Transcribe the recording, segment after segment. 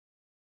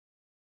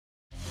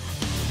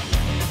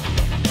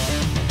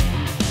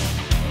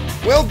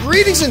Well,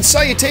 greetings and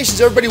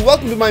salutations, everybody.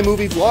 Welcome to my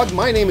movie vlog.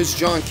 My name is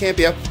John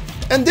Campea,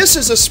 and this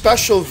is a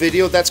special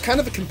video that's kind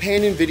of a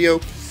companion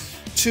video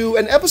to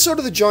an episode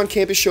of the John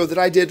Campea Show that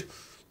I did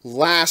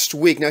last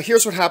week. Now,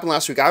 here's what happened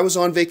last week. I was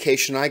on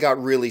vacation. I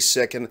got really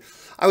sick, and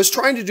I was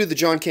trying to do the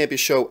John Campea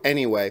Show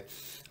anyway.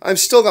 I've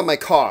still got my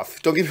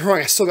cough. Don't get me wrong,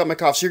 I still got my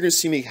cough, so you're going to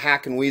see me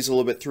hack and wheeze a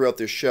little bit throughout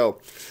this show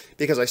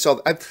because I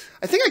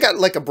think I got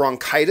like a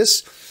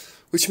bronchitis,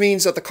 which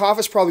means that the cough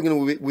is probably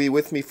going to be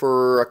with me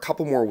for a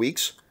couple more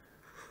weeks.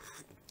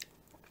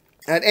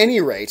 At any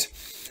rate,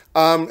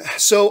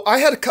 so I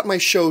had to cut my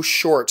show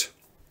short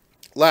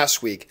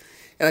last week,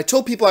 and I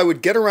told people I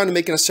would get around to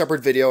making a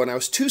separate video, and I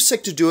was too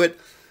sick to do it,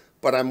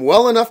 but I'm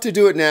well enough to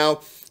do it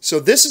now.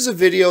 So this is a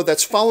video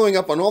that's following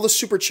up on all the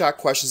super chat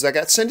questions that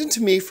got sent in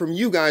to me from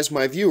you guys,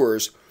 my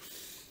viewers,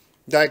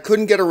 that I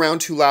couldn't get around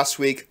to last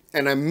week,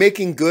 and I'm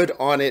making good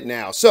on it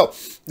now. So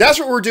that's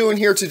what we're doing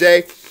here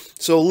today.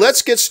 So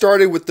let's get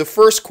started with the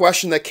first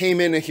question that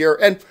came in here,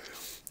 and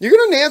you're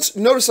going to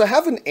notice I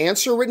have an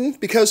answer written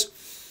because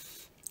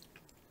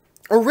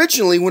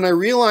originally when I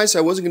realized I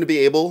wasn't going to be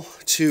able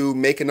to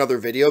make another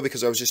video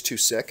because I was just too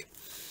sick,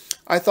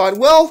 I thought,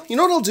 well, you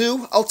know what I'll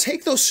do? I'll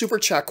take those super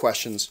chat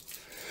questions,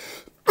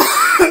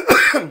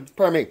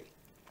 pardon me,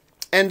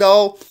 and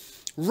I'll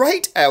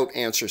write out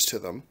answers to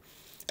them,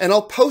 and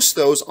I'll post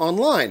those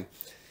online.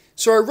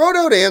 So I wrote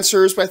out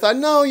answers, but I thought,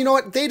 no, you know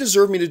what? They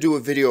deserve me to do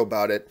a video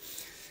about it.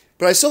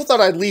 But I still thought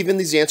I'd leave in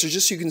these answers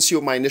just so you can see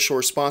what my initial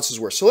responses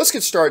were. So let's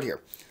get started here.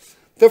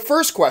 The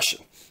first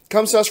question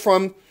comes to us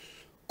from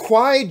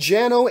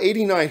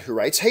QuaiJano89, who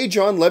writes, "Hey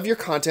John, love your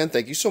content.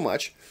 Thank you so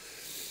much.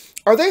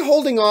 Are they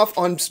holding off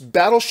on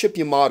Battleship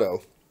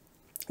Yamato,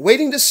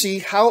 waiting to see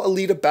how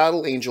Alita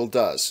Battle Angel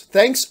does?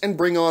 Thanks, and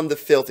bring on the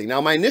filthy."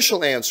 Now, my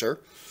initial answer,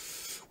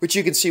 which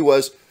you can see,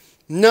 was,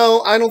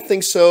 no, I don't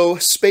think so.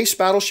 Space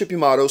Battleship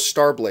Yamato,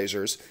 Star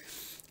Blazers,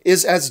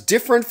 is as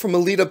different from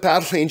Alita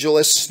Battle Angel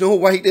as Snow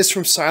White is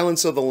from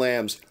Silence of the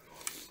Lambs.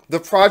 The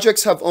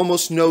projects have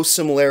almost no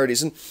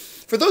similarities. And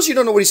for those of you who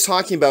don't know what he's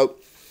talking about,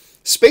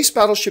 Space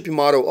Battleship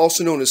Yamato,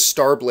 also known as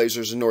Star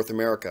Blazers in North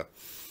America,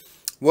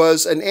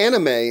 was an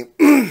anime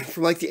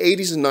from like the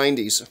 80s and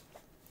 90s.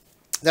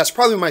 That's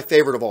probably my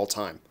favorite of all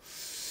time.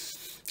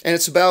 And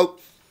it's about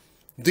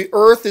the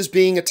Earth is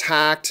being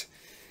attacked,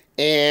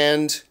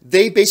 and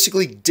they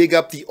basically dig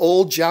up the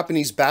old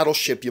Japanese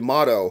battleship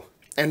Yamato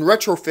and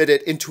retrofit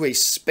it into a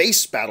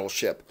space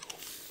battleship.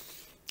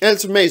 And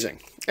it's amazing.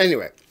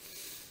 Anyway,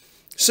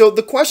 so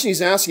the question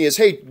he's asking is,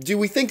 hey, do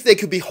we think they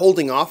could be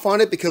holding off on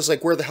it? Because,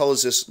 like, where the hell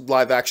is this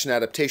live-action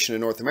adaptation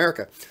in North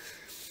America?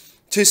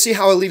 To see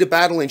how Alita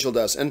Battle Angel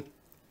does. And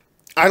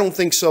I don't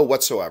think so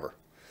whatsoever.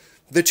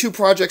 The two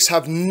projects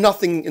have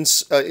nothing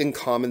in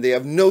common. They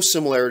have no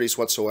similarities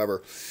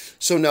whatsoever.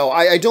 So no,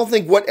 I don't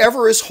think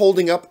whatever is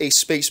holding up a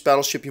Space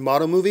Battleship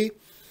Yamato movie,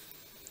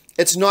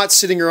 it's not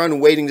sitting around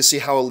and waiting to see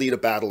how Alita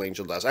Battle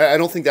Angel does. I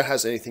don't think that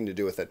has anything to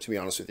do with it, to be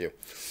honest with you.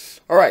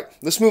 All right,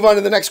 let's move on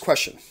to the next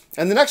question.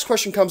 And the next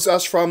question comes to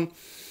us from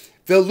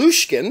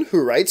Velushkin, who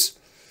writes,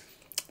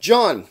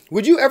 "John,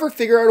 would you ever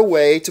figure out a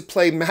way to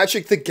play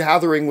Magic the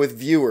Gathering with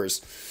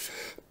viewers?"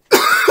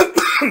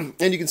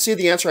 And you can see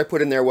the answer I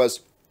put in there was,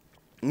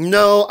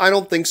 no, I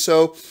don't think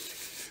so.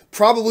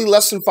 Probably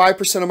less than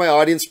 5% of my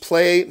audience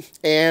play,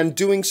 and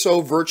doing so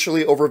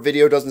virtually over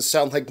video doesn't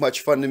sound like much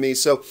fun to me.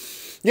 So,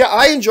 yeah,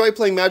 I enjoy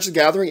playing Magic the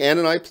Gathering. Ann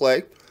and I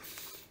play.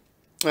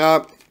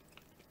 I've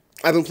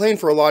been playing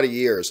for a lot of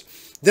years.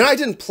 Then I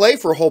didn't play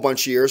for a whole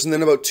bunch of years, and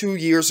then about 2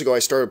 years ago I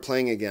started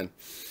playing again.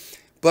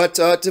 But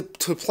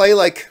to play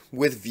like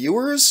with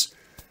viewers,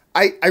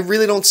 I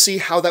really don't see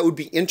how that would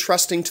be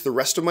interesting to the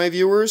rest of my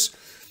viewers.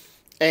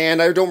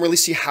 And I don't really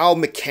see how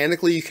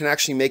mechanically you can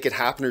actually make it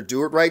happen or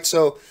do it right.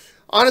 So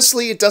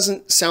honestly, it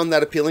doesn't sound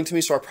that appealing to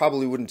me, so I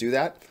probably wouldn't do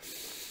that.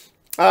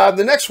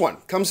 The next one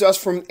comes to us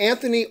from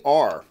Anthony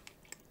R.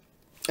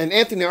 And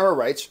Anthony R.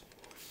 writes,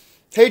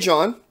 "Hey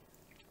John,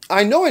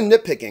 I know I'm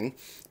nitpicking,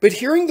 but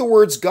hearing the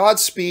words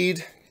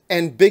Godspeed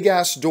and Big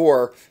Ass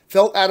Door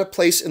felt out of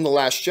place in The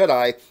Last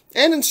Jedi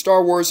and in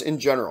Star Wars in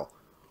general."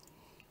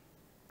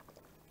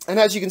 And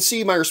as you can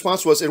see, my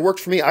response was, it worked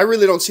for me. I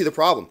really don't see the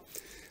problem.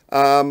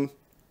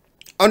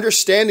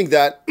 Understanding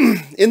that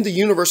in the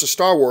universe of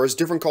Star Wars,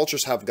 different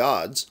cultures have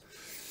gods.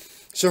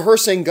 So her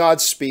saying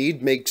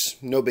Godspeed makes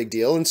no big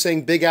deal, and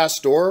saying Big Ass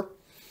Door,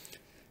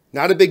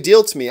 not a big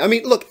deal to me. I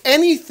mean, look,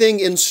 anything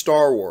in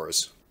Star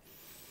Wars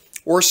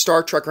or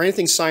Star Trek or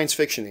anything science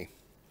fiction-y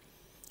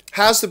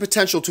has the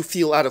potential to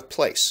feel out of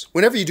place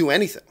whenever you do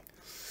anything.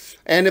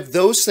 And if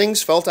those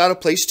things felt out of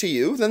place to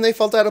you, then they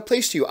felt out of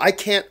place to you. I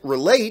can't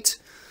relate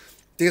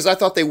because I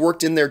thought they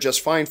worked in there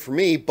just fine for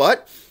me,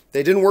 but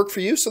they didn't work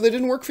for you, so they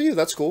didn't work for you.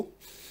 That's cool.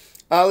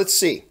 Let's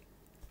see.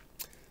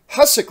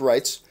 Husic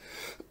writes,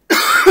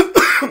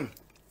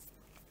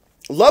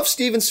 "Love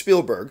Steven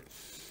Spielberg,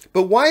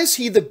 but why is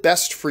he the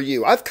best for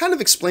you?" I've kind of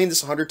explained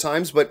this 100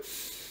 times, but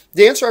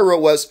the answer I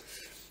wrote was,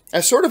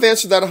 I've sort of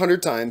answered that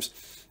 100 times,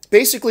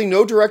 Basically,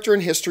 no director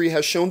in history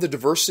has shown the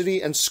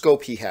diversity and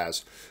scope he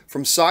has.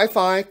 From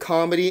sci-fi,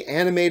 comedy,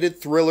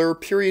 animated, thriller,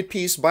 period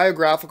piece,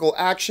 biographical,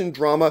 action,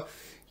 drama,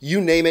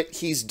 you name it,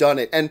 he's done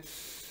it. And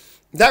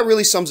that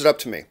really sums it up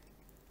to me.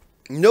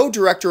 No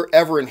director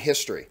ever in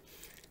history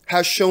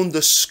has shown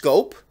the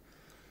scope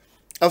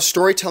of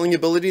storytelling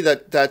ability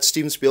that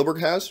Steven Spielberg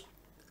has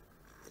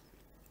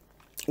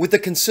with the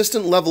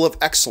consistent level of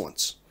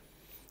excellence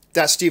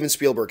that Steven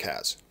Spielberg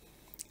has.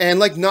 And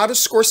like not a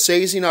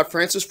Scorsese, not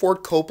Francis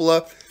Ford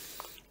Coppola,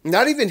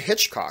 not even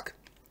Hitchcock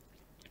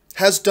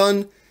has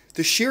done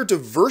the sheer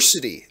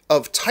diversity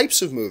of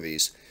types of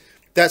movies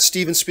that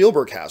Steven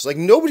Spielberg has. Like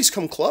nobody's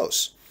come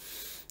close.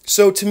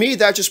 So to me,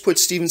 that just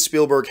puts Steven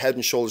Spielberg head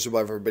and shoulders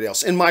above everybody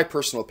else, in my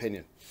personal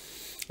opinion.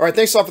 All right,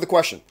 thanks a lot for the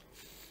question.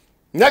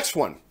 Next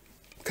one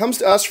comes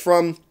to us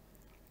from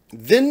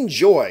Vin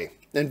Joy.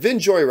 And Vin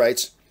Joy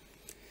writes,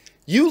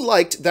 you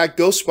liked that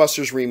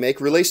Ghostbusters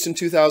remake released in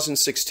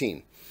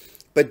 2016.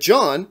 But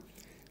John,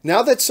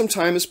 now that some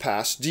time has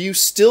passed, do you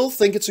still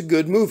think it's a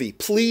good movie?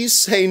 Please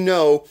say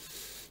no.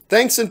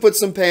 Thanks and put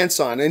some pants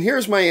on. And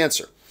here's my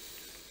answer.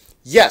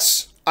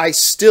 Yes, I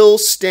still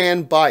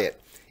stand by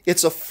it.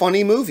 It's a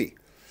funny movie.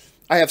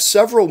 I have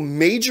several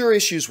major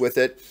issues with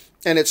it,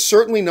 and it's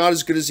certainly not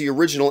as good as the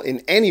original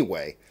in any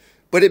way,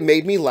 but it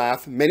made me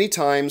laugh many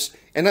times,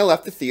 and I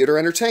left the theater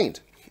entertained.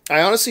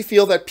 I honestly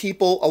feel that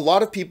a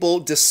lot of people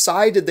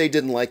decided they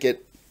didn't like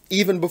it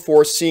even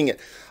before seeing it.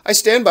 I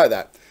stand by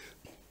that.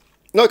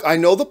 Look, I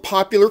know the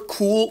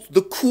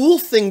cool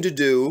thing to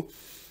do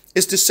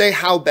is to say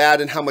how bad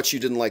and how much you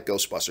didn't like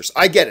Ghostbusters.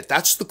 I get it.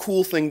 That's the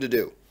cool thing to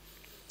do.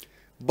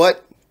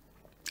 But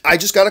I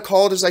just got to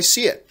call it as I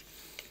see it.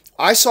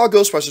 I saw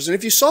Ghostbusters, and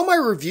if you saw my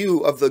review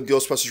of the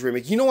Ghostbusters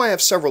remake, you know I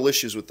have several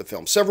issues with the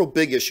film, several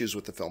big issues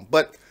with the film.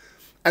 But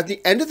at the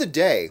end of the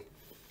day,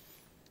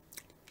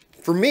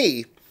 for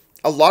me,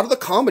 a lot of the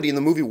comedy in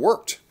the movie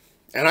worked,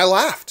 and I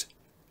laughed.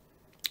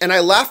 And I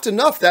laughed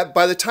enough that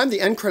by the time the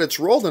end credits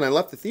rolled and I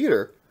left the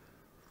theater,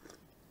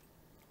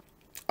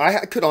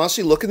 I could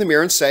honestly look in the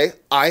mirror and say,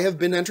 I have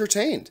been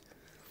entertained.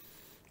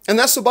 And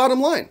that's the bottom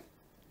line.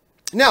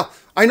 Now,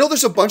 I know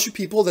there's a bunch of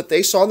people that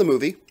they saw the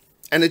movie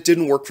and it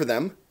didn't work for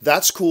them.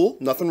 That's cool.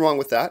 Nothing wrong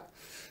with that.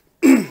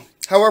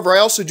 However, I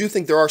also do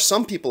think there are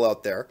some people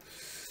out there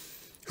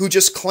who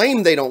just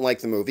claim they don't like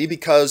the movie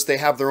because they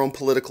have their own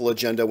political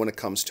agenda when it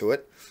comes to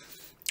it.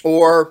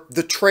 Or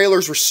the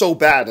trailers were so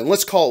bad, and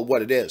let's call it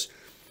what it is.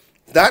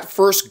 That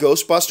first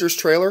Ghostbusters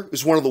trailer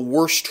is one of the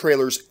worst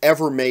trailers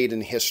ever made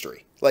in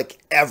history. Like,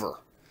 ever.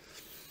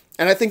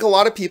 And I think a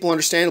lot of people,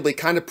 understandably,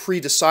 kind of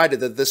pre-decided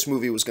that this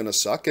movie was going to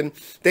suck, and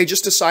they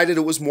just decided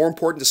it was more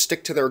important to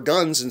stick to their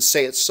guns and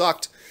say it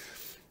sucked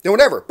than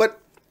whatever. But,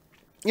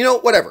 you know,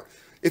 whatever.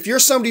 If you're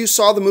somebody who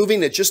saw the movie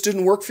and it just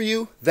didn't work for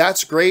you,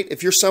 that's great.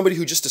 If you're somebody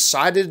who just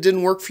decided it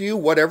didn't work for you,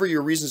 whatever,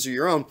 your reasons are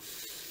your own.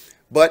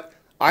 But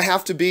I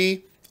have to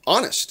be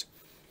honest.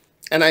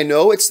 And I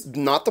know it's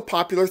not the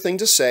popular thing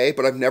to say,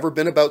 but I've never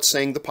been about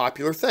saying the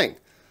popular thing.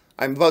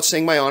 I'm about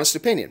saying my honest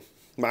opinion.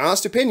 My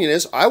honest opinion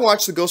is I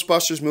watched the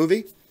Ghostbusters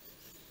movie.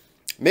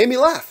 Made me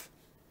laugh.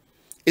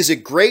 Is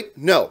it great?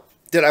 No.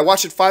 Did I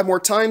watch it 5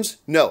 more times?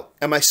 No.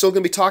 Am I still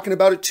going to be talking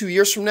about it 2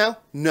 years from now?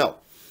 No.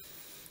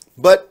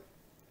 But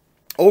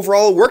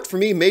overall, it worked for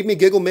me, made me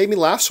giggle, made me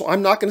laugh, so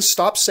I'm not going to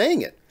stop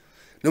saying it.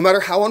 No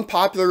matter how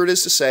unpopular it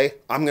is to say,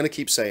 I'm going to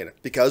keep saying it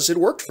because it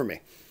worked for me.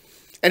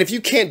 And if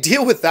you can't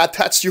deal with that,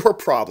 that's your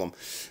problem.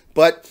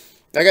 But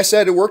like I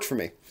said, it worked for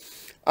me.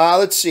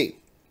 Let's see.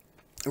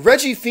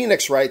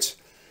 ReggiePhoenix writes,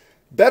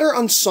 better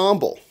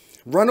ensemble,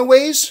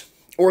 Runaways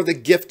or The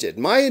Gifted?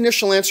 My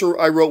initial answer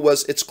I wrote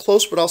was, it's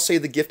close, but I'll say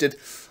The Gifted.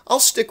 I'll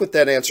stick with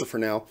that answer for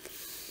now.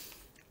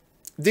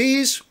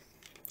 These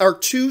are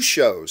 2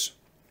 shows,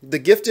 The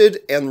Gifted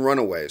and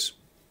Runaways,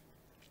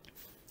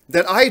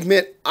 that I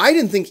admit I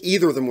didn't think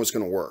either of them was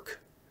going to work.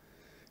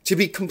 To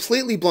be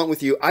completely blunt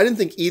with you, I didn't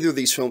think either of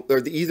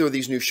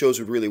these new shows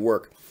would really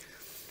work.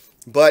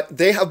 But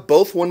they have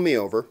both won me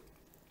over.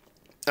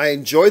 I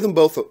enjoy them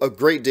both a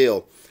great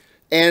deal.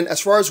 And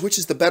as far as which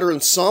is the better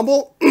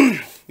ensemble,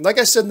 like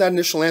I said in that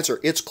initial answer,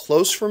 it's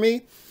close for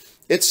me.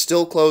 It's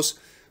still close,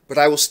 but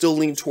I will still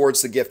lean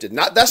towards The Gifted.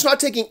 That's not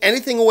taking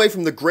anything away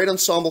from the great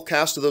ensemble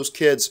cast of those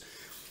kids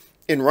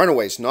in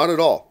Runaways, not at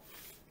all.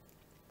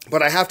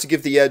 But I have to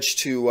give the edge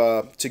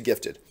to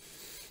Gifted.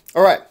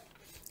 All right.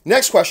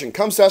 Next question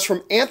comes to us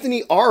from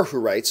Anthony R., who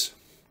writes,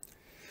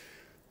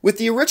 with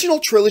the original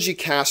trilogy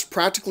cast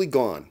practically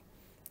gone,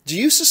 do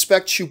you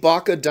suspect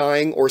Chewbacca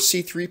dying or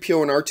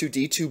C-3PO and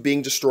R2-D2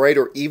 being destroyed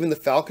or even the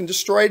Falcon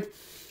destroyed?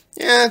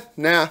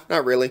 Nah,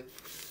 not really.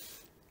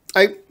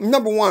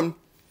 Number one,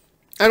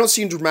 I don't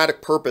see a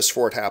dramatic purpose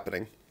for it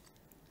happening.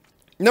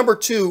 Number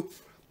two,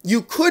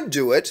 you could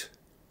do it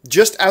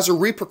just as a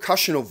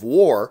repercussion of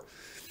war,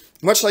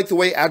 much like the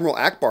way Admiral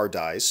Akbar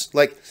dies.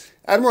 Like,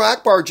 Admiral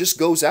Akbar just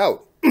goes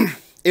out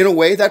in a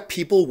way that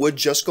people would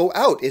just go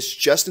out. It's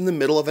just in the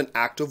middle of an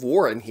act of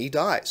war and he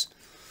dies.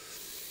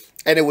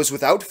 And it was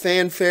without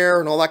fanfare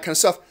and all that kind of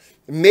stuff.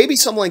 Maybe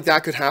something like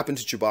that could happen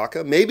to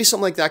Chewbacca. Maybe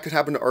something like that could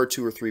happen to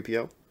R2 or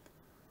 3PO.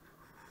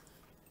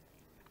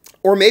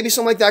 Or maybe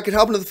something like that could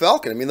happen to the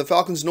Falcon. I mean, the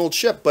Falcon's an old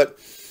ship, but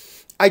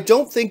I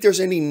don't think there's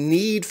any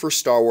need for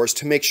Star Wars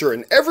to make sure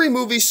in every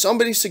movie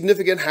somebody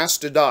significant has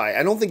to die.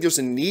 I don't think there's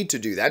a need to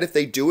do that. If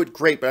they do it,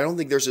 great, but I don't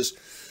think there's this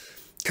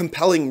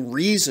compelling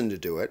reason to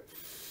do it.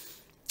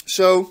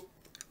 So,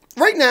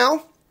 right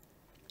now,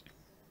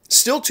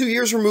 still 2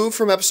 years removed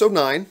from Episode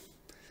 9,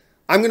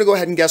 I'm going to go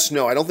ahead and guess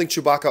no. I don't think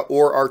Chewbacca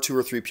or R2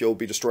 or 3PO will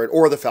be destroyed,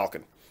 or the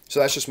Falcon. So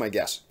that's just my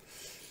guess.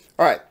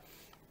 All right.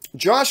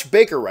 Josh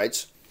Baker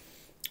writes,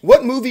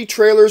 what movie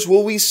trailers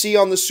will we see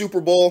on the Super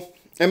Bowl?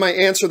 And my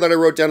answer that I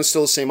wrote down is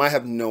still the same. I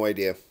have no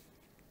idea.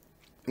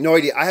 No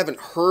idea. I haven't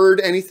heard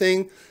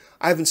anything.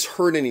 I haven't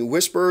heard any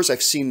whispers.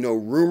 I've seen no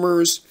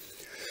rumors.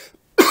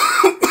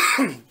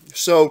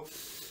 So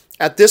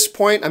at this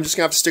point, I'm just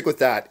going to have to stick with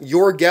that.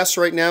 Your guess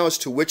right now as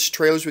to which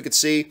trailers we could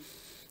see,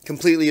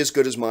 completely as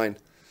good as mine.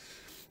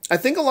 I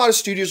think a lot of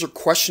studios are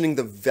questioning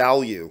the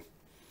value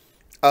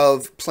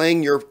of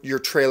playing your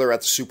trailer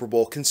at the Super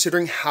Bowl,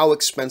 considering how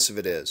expensive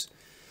it is.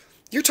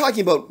 You're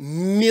talking about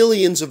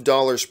millions of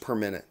dollars per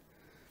minute.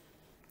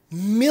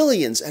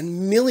 Millions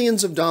and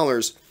millions of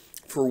dollars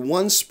for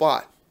one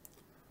spot.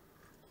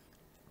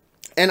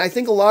 And I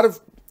think a lot of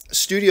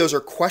studios are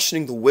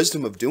questioning the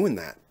wisdom of doing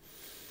that.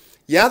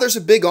 Yeah, there's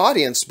a big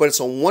audience, but it's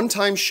a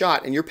one-time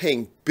shot and you're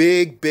paying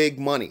big, big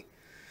money.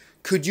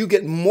 Could you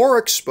get more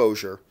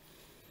exposure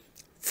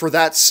for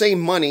that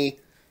same money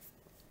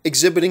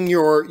exhibiting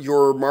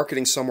your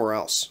marketing somewhere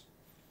else?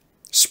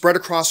 Spread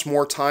across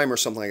more time or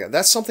something like that.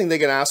 That's something they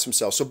can ask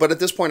themselves. So, but at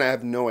this point, I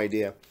have no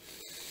idea.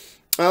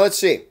 Let's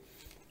see.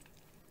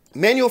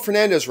 Manuel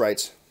Fernandez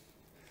writes,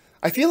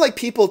 I feel like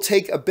people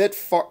take a bit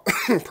far...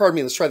 Pardon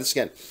me, let's try this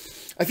again.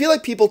 I feel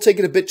like people take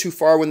it a bit too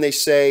far when they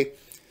say,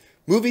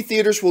 movie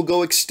theaters will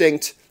go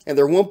extinct and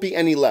there won't be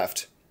any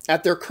left.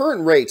 At their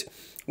current rate,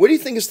 what do you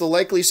think is the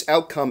likeliest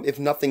outcome if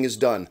nothing is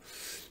done?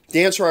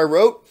 The answer I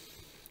wrote,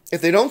 if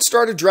they don't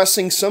start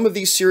addressing some of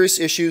these serious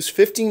issues,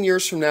 15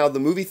 years from now, the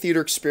movie theater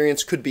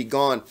experience could be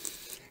gone.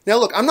 Now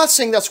look, I'm not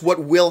saying that's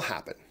what will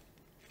happen.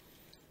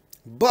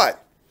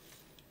 But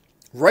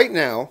right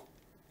now,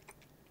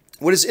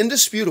 what is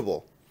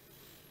indisputable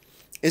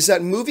is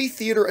that movie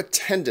theater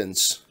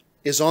attendance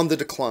is on the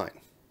decline.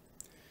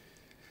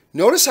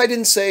 Notice I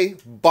didn't say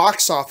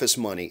box office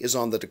money is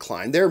on the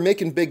decline. They're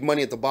making big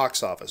money at the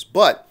box office.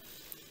 But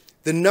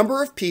the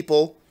number of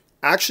people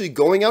actually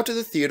going out to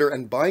the theater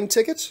and buying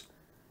tickets,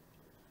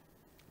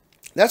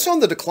 that's on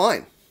the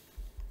decline.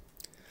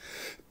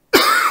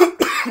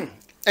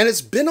 And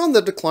it's been on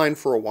the decline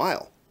for a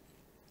while.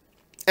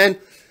 And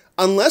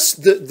unless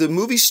the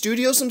movie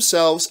studios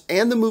themselves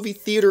and the movie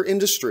theater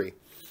industry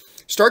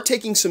start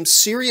taking some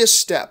serious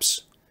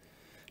steps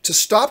to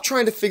stop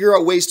trying to figure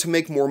out ways to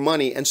make more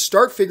money and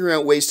start figuring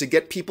out ways to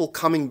get people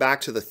coming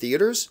back to the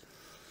theaters,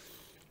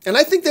 and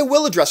I think they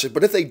will address it,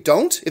 but if they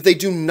don't, if they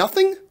do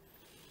nothing,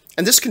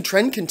 and this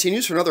trend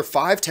continues for another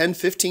 5, 10,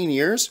 15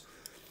 years,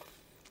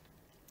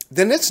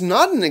 then it's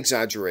not an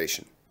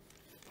exaggeration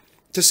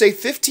to say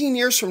 15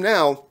 years from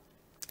now,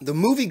 the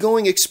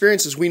movie-going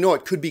experience as we know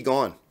it could be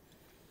gone.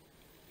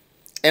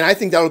 And I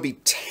think that would be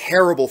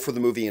terrible for the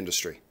movie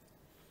industry.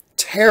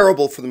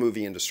 Terrible for the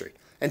movie industry.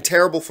 And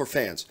terrible for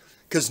fans.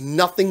 Because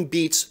nothing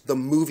beats the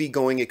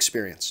movie-going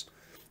experience.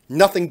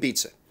 Nothing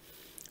beats it.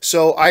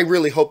 So I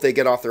really hope they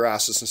get off their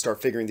asses and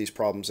start figuring these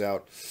problems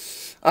out.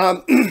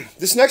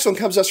 This next one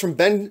comes to us from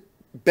Ben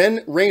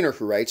Rayner,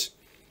 who writes,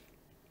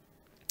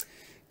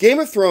 Game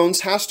of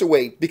Thrones has to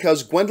wait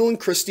because Gwendolyn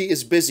Christie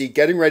is busy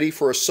getting ready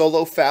for a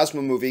solo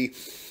Phasma movie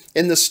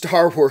in the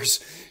Star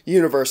Wars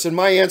universe. And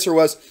my answer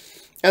was,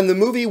 and the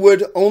movie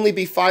would only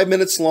be 5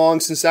 minutes long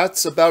since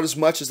that's about as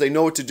much as they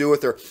know what to do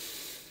with her.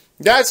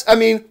 That's, I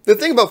mean, the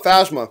thing about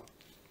Phasma,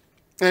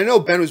 and I know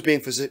Ben was being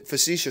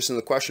facetious in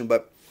the question,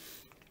 but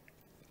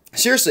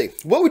seriously,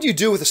 what would you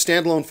do with a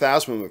standalone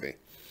Phasma movie?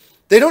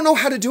 They don't know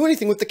how to do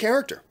anything with the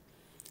character.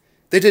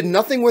 They did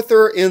nothing with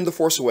her in The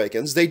Force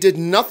Awakens. They did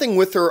nothing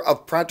with her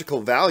of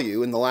practical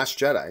value in The Last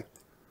Jedi.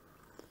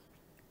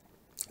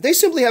 They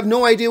simply have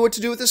no idea what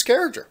to do with this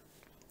character.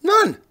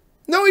 None.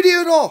 No idea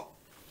at all.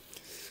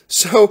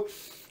 So,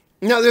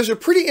 now there's a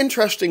pretty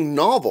interesting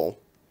novel.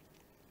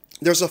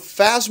 There's a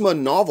Phasma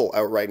novel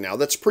out right now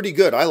that's pretty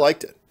good. I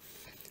liked it.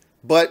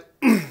 But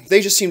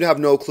they just seem to have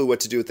no clue what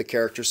to do with the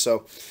character.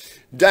 So,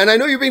 and I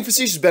know you're being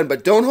facetious, Ben,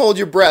 but don't hold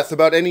your breath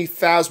about any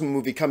Phasma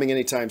movie coming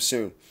anytime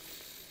soon.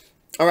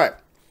 All right.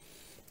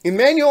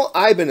 Emmanuel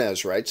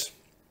Ibanez writes,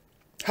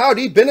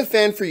 Howdy, been a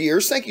fan for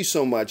years. Thank you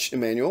so much,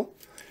 Emmanuel.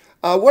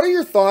 What are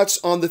your thoughts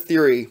on the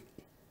theory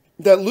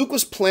that Luke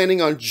was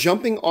planning on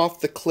jumping off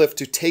the cliff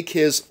to take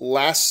his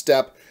last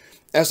step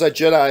as a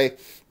Jedi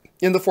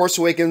in The Force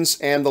Awakens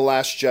and The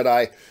Last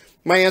Jedi?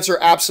 My answer,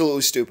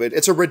 absolutely stupid.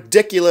 It's a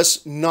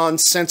ridiculous,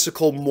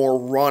 nonsensical,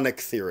 moronic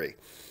theory.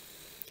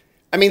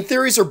 I mean,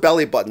 theories are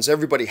belly buttons.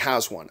 Everybody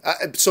has one.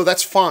 So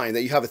that's fine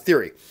that you have a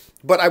theory.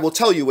 But I will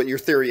tell you what your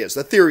theory is.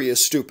 The theory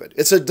is stupid.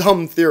 It's a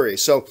dumb theory.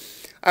 So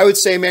I would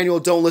say, Emmanuel,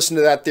 don't listen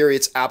to that theory.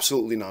 It's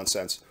absolutely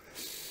nonsense.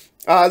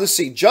 Let's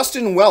see.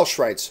 Justin Welsh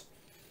writes,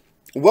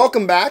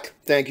 Welcome back.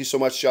 Thank you so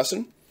much,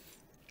 Justin.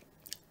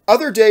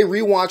 Other day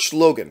rewatched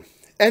Logan.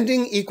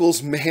 Ending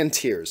equals man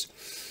tears.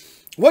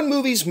 What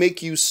movies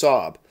make you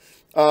sob?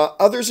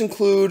 Others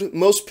include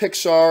most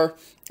Pixar,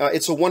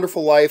 It's a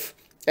Wonderful Life,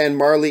 and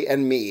Marley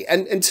and Me.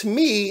 And to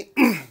me,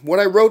 what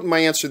I wrote in my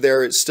answer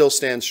there, it still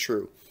stands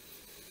true.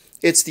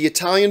 It's the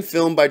Italian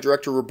film by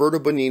director Roberto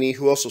Benigni,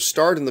 who also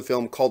starred in the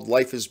film, called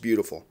Life is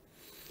Beautiful.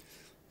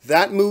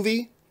 That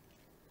movie,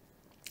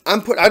 I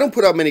don't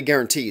put out many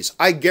guarantees.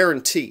 I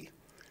guarantee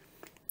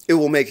it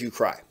will make you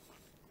cry.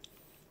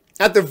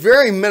 At the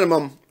very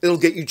minimum, it'll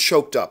get you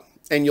choked up,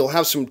 and you'll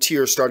have some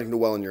tears starting to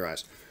well in your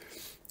eyes.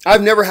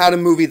 I've never had a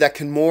movie that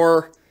can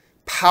more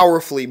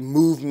powerfully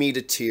move me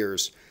to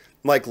tears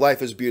like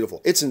Life is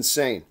Beautiful. It's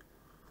insane.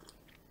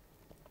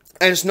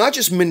 And it's not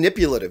just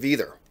manipulative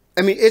either.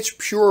 I mean, it's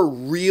pure,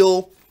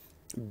 real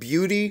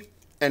beauty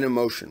and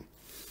emotion.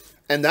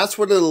 And that's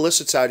what it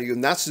elicits out of you,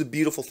 and that's the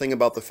beautiful thing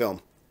about the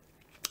film.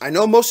 I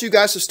know most of you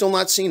guys have still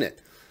not seen it,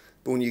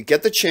 but when you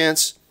get the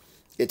chance,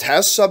 it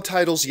has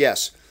subtitles,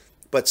 yes,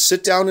 but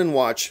sit down and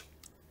watch.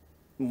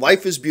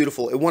 Life is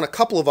Beautiful. It won a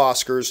couple of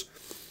Oscars.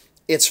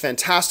 It's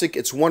fantastic.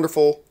 It's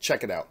wonderful.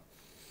 Check it out.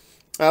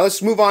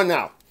 Let's move on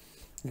now.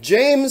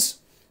 James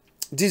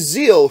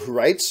DeZiel, who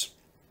writes,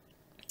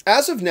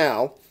 as of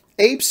now,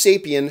 Abe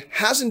Sapien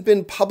hasn't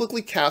been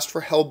publicly cast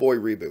for Hellboy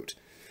reboot.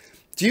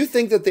 Do you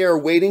think that they are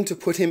waiting to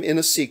put him in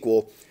a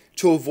sequel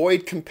to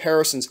avoid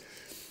comparisons?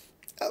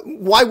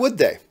 Why would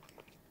they?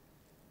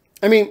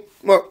 I mean,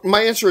 well,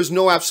 my answer is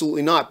no,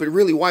 absolutely not, but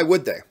really, why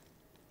would they?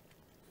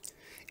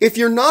 If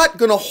you're not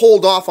going to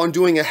hold off on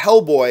doing a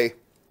Hellboy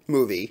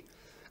movie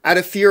out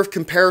of fear of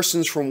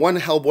comparisons from one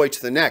Hellboy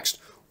to the next,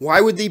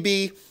 why would they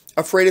be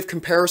afraid of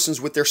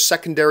comparisons with their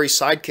secondary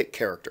sidekick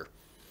character?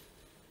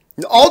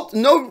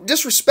 No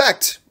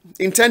disrespect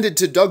intended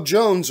to Doug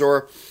Jones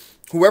or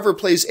whoever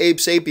plays Abe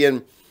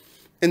Sapien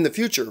in the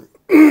future.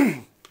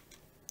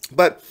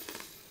 But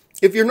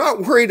if you're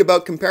not worried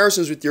about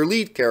comparisons with your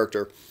lead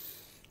character,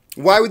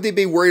 why would they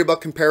be worried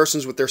about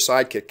comparisons with their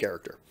sidekick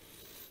character?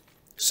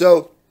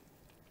 So,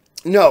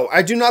 no,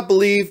 I do not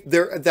believe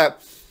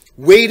that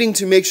waiting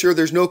to make sure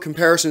there's no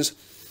comparisons,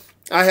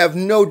 I have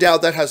no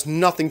doubt that has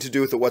nothing to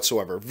do with it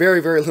whatsoever.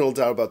 Very, very little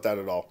doubt about that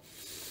at all.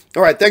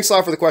 All right, thanks a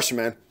lot for the question,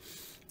 man.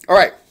 All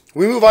right,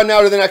 we move on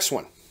now to the next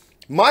one.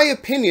 My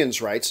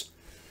Opinions writes,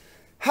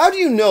 how do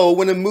you know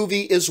when a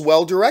movie is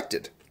well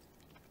directed?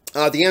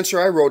 The answer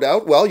I wrote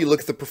out, well, you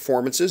look at the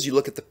performances, you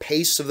look at the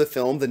pace of the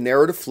film, the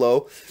narrative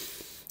flow,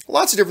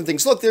 lots of different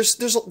things. Look,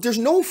 there's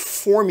no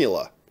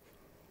formula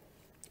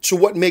to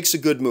what makes a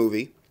good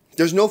movie.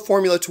 There's no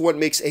formula to what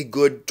makes a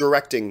good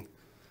directing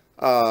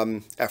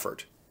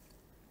effort.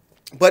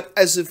 But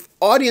as an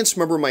audience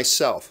member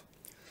myself,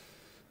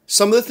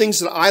 some of the things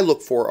that I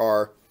look for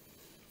are,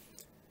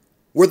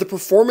 were the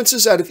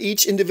performances out of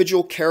each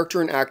individual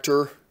character and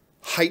actor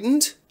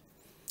heightened?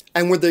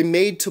 And were they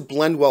made to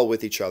blend well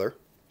with each other?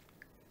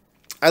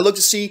 I look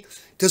to see,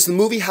 does the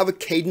movie have a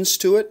cadence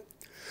to it?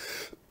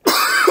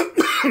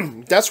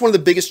 That's one of the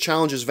biggest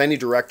challenges of any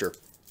director,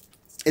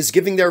 is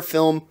giving their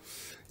film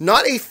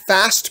not a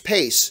fast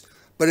pace,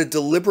 but a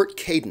deliberate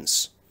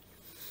cadence.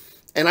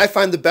 And I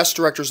find the best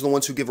directors are the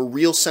ones who give a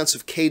real sense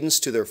of cadence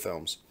to their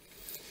films.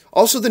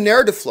 Also, the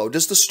narrative flow.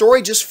 Does the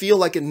story just feel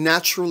like it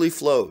naturally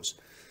flows?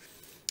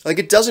 Like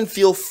it doesn't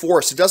feel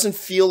forced. It doesn't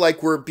feel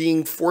like we're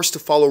being forced to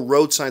follow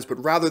road signs,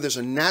 but rather there's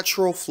a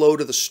natural flow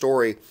to the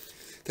story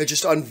that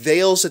just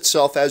unveils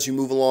itself as you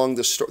move along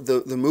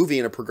the movie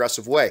in a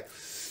progressive way.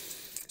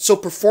 So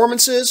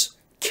performances,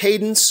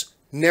 cadence,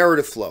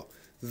 narrative flow.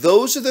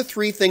 Those are the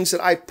three things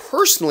that I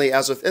personally,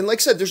 and like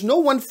I said, there's no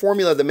one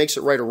formula that makes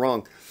it right or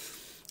wrong.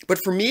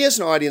 But for me as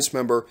an audience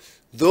member,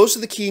 those are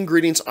the key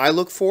ingredients I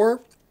look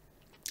for,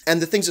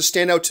 and the things that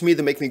stand out to me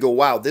that make me go,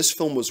 wow, this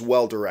film was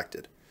well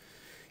directed.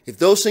 If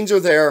those things are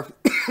there,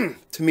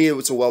 to me, it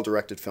was a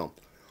well-directed film.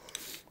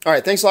 All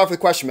right, thanks a lot for the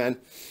question, man.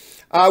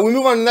 We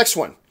move on to the next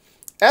one.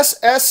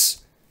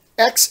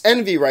 SSX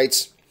Envy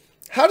writes,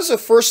 how does a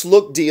first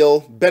look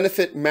deal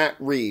benefit Matt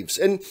Reeves?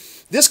 And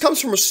this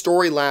comes from a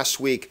story last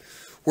week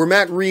where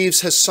Matt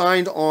Reeves has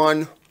signed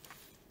on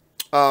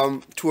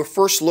to a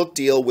first look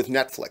deal with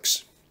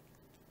Netflix.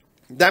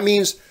 That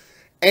means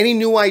any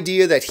new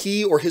idea that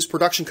he or his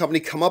production company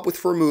come up with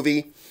for a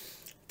movie,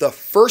 the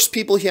first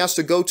people he has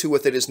to go to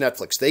with it is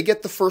Netflix. They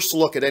get the first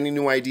look at any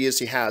new ideas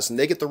he has, and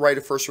they get the right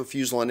of first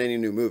refusal on any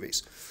new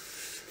movies.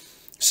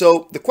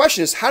 So the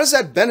question is, how does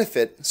that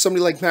benefit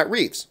somebody like Matt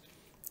Reeves?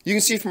 You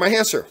can see from my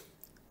answer.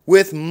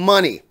 With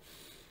money.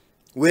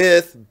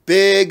 With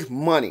big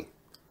money.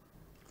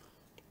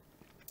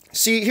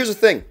 See, here's the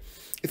thing.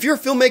 If you're a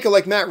filmmaker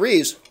like Matt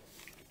Reeves,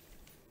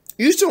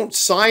 you just don't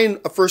sign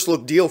a first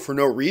look deal for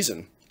no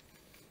reason.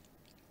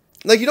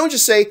 Like, you don't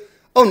just say,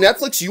 oh,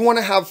 Netflix, you want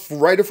to have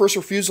right of first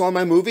refusal on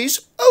my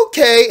movies?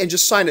 Okay, and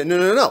just sign it. No,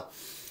 no, no.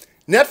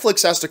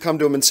 Netflix has to come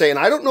to him and say, and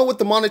I don't know what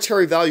the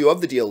monetary value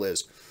of the deal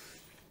is,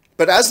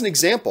 but as an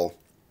example,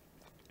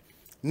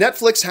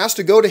 Netflix has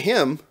to go to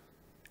him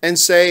and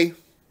say,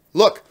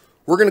 look,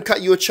 we're going to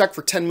cut you a check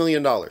for $10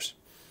 million.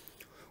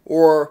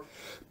 Or,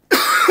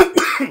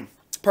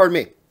 pardon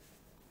me,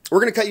 we're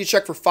going to cut you a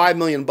check for $5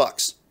 million.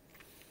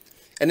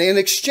 And in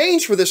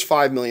exchange for this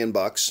 $5 million,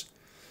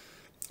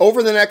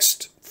 over the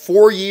next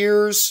 4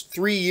 years,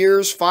 3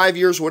 years, 5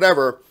 years,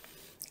 whatever,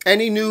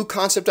 any new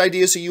concept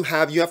ideas that you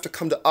have to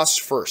come to us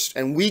first,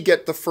 and we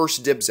get the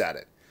first dibs at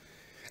it.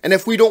 And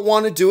if we don't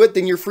want to do it,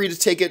 then you're free to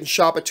take it and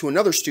shop it to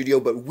another studio,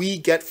 but we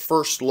get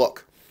first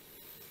look.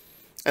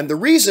 And the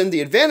reason,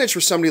 the advantage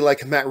for somebody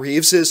like Matt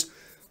Reeves is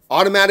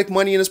automatic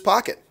money in his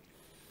pocket.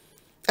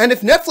 And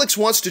if Netflix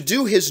wants to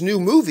do his new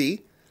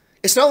movie,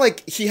 it's not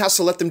like he has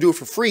to let them do it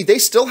for free. They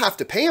still have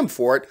to pay him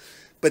for it,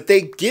 but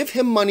they give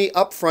him money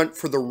up front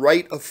for the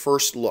right of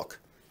first look.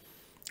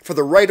 For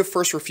the right of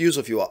first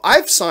refusal, if you will.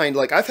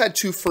 I've had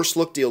 2 first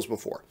look deals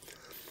before.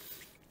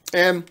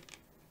 And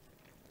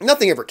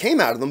nothing ever came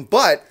out of them,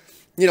 but,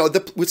 you know,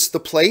 the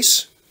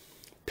place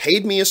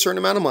paid me a certain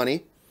amount of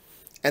money,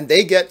 and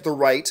they get the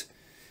right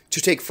to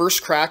take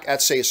first crack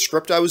at, say, a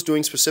script I was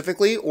doing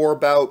specifically, or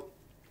about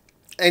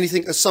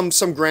anything,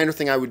 some grander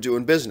thing I would do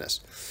in business.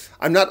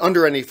 I'm not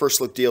under any first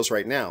look deals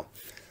right now.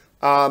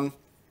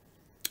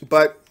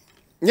 But,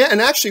 yeah, and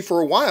actually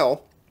for a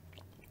while,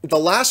 the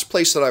last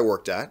place that I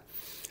worked at,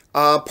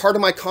 part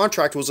of my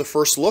contract was a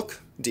first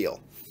look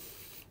deal.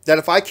 That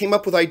if I came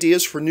up with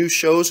ideas for new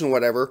shows and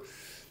whatever,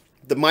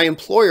 my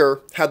employer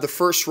had the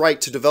first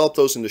right to develop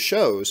those into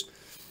shows.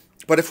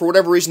 But if for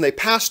whatever reason they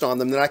passed on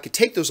them, then I could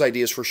take those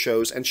ideas for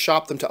shows and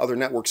shop them to other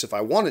networks if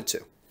I wanted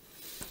to.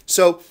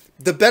 So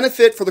the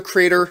benefit for the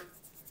creator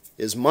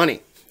is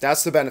money.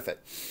 That's the benefit.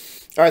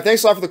 All right,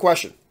 thanks a lot for the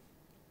question.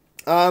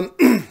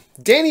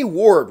 Danny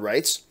Ward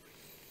writes,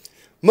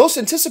 most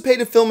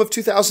anticipated film of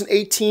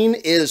 2018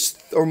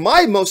 is, or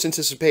my most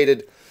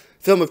anticipated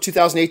film of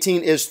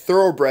 2018 is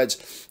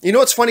Thoroughbreds. You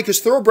know, it's funny because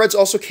Thoroughbreds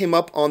also came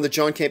up on the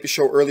John Campea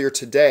Show earlier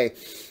today.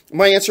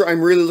 My answer,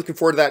 I'm really looking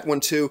forward to that one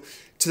too.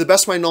 To the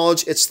best of my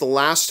knowledge, it's the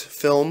last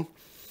film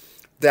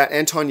that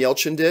Anton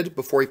Yelchin did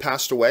before he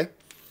passed away.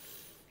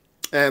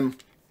 But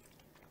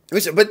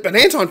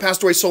Anton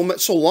passed away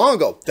so long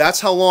ago.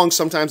 That's how long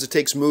sometimes it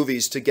takes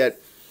movies to get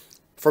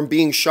from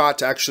being shot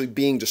to actually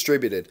being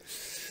distributed.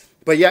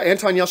 But yeah,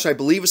 Anton Yelchin, I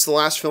believe, is the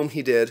last film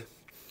he did.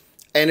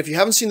 And if you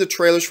haven't seen the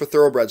trailers for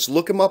Thoroughbreds,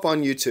 look him up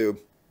on YouTube.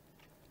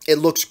 It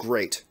looks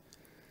great.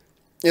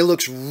 It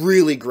looks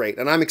really great.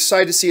 And I'm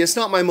excited to see it. It's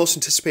not my most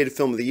anticipated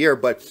film of the year,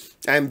 but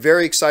I'm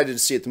very excited to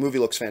see it. The movie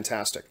looks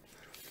fantastic.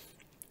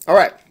 All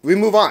right, we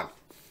move on.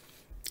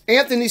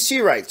 Anthony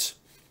C. writes,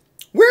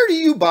 where do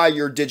you buy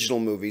your digital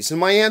movies? And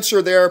my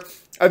answer there,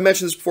 I've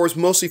mentioned this before, is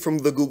mostly from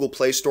the Google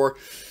Play Store.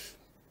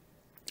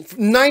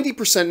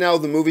 90% now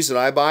of the movies that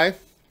I buy,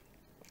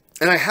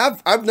 and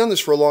I've done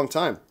this for a long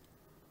time,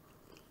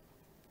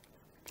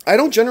 I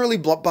don't generally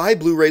buy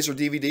Blu-rays or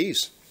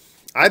DVDs.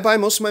 I buy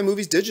most of my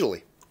movies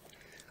digitally.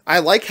 I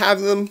like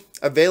having them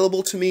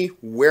available to me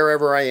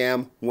wherever I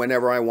am,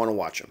 whenever I want to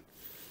watch them.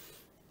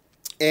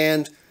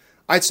 And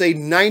I'd say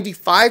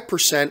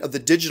 95% of the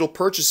digital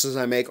purchases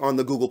I make on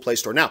the Google Play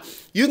Store. Now,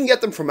 you can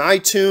get them from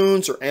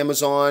iTunes or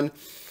Amazon,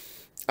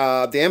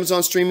 the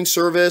Amazon streaming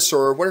service,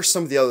 or what are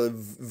some of the other,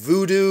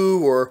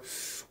 Vudu, or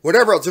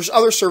whatever else. There's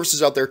other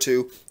services out there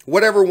too.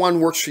 Whatever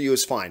one works for you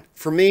is fine.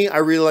 For me, I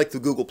really like the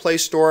Google Play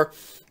Store.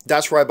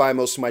 That's where I buy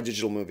most of my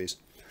digital movies.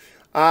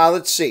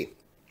 Let's see.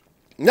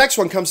 Next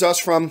one comes to us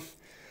from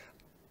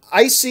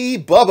Icy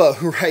Bubba,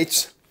 who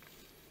writes,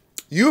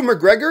 Ewan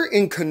McGregor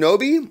in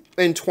Kenobi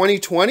in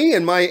 2020?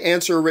 And my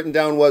answer written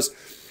down was,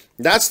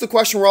 that's the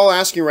question we're all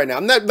asking right now.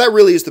 And that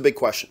really is the big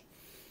question.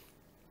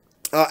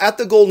 At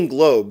the Golden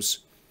Globes,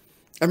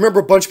 I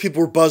remember a bunch of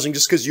people were buzzing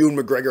just because Ewan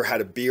McGregor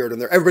had a beard.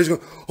 And everybody's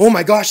going, oh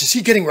my gosh, is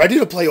he getting ready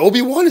to play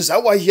Obi-Wan? Is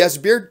that why he has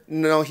a beard?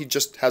 No, he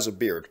just has a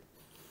beard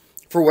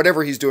for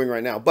whatever he's doing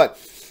right now. But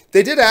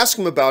they did ask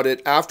him about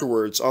it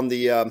afterwards on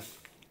the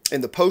in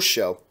the post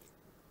show.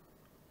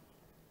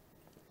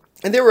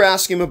 And they were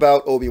asking him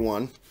about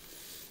Obi-Wan.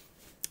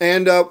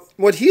 And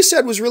what he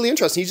said was really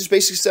interesting. He just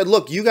basically said,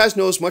 look, you guys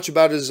know as much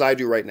about it as I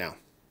do right now.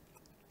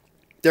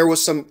 There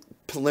was some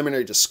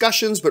preliminary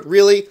discussions, but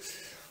really,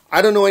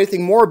 I don't know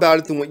anything more about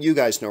it than what you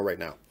guys know right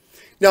now.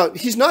 Now,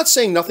 he's not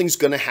saying nothing's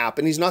going to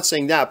happen. He's not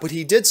saying that. But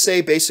he did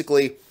say,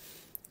 basically,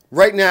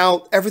 right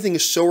now, everything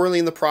is so early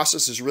in the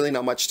process, there's really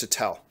not much to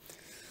tell.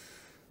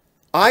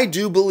 I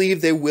do believe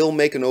they will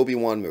make an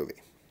Obi-Wan movie.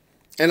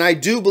 And I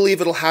do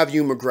believe it'll have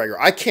Ewan McGregor.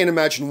 I can't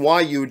imagine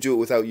why you would do it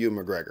without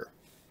Ewan McGregor.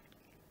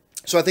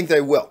 So I think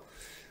they will.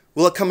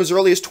 Will it come as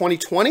early as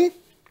 2020?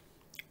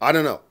 I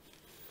don't know.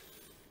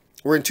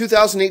 We're in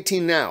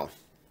 2018 now.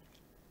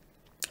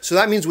 So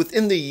that means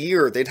within the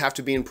year, they'd have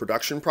to be in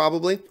production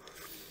probably.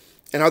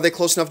 And are they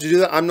close enough to do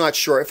that? I'm not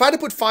sure. If I had to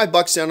put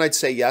 $5 down, I'd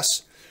say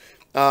yes.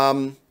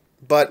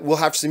 But we'll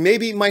have to see.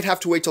 Maybe might have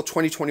to wait till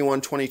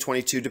 2021,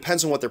 2022.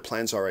 Depends on what their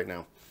plans are right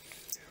now.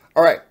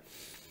 All right.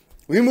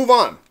 We move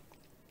on.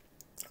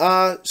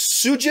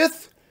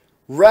 Sujith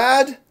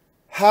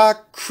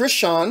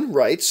Radhakrishan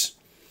writes,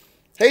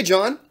 hey,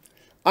 John,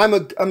 I'm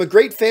a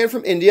great fan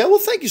from India. Well,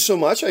 thank you so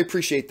much. I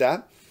appreciate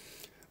that.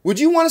 Would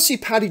you want to see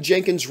Patty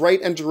Jenkins write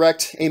and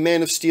direct a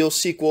Man of Steel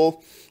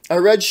sequel I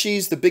read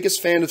she's the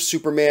biggest fan of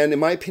Superman. In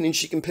my opinion,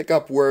 she can pick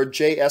up where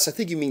JS, I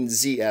think you mean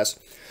ZS,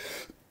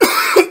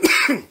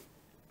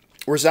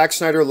 where Zack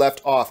Snyder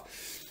left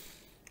off.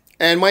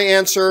 And my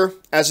answer,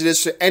 as it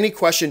is to any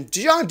question,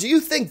 John, do you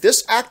think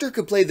this actor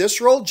could play this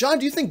role? John,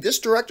 do you think this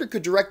director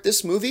could direct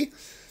this movie?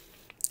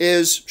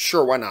 Is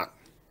sure, why not?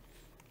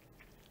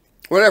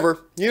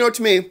 Whatever. You know,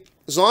 to me,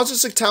 as long as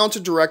it's a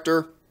talented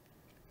director,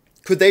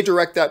 could they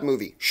direct that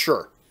movie?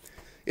 Sure.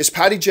 Is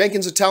Patty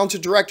Jenkins a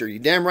talented director? You're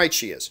damn right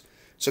she is.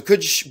 So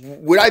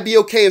would I be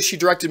okay if she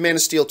directed Man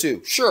of Steel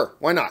 2? Sure,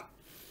 why not?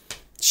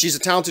 She's a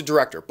talented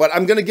director. But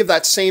I'm going to give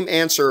that same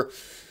answer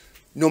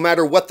no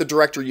matter what the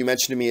director you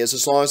mentioned to me is,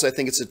 as long as I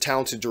think it's a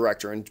talented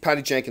director. And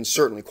Patty Jenkins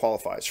certainly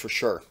qualifies, for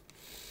sure.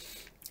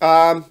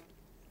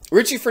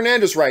 Richie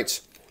Fernandez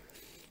writes,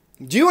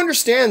 do you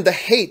understand the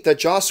hate that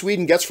Joss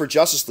Whedon gets for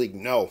Justice League?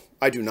 No,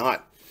 I do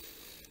not.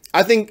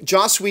 I think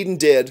Joss Whedon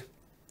did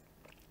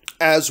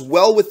as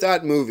well with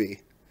that movie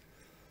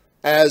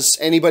as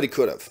anybody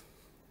could have.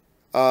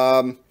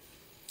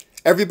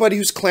 Everybody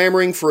who's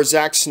clamoring for a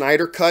Zack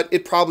Snyder cut,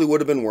 it probably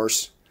would have been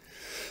worse.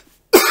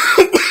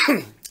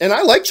 And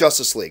I like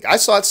Justice League. I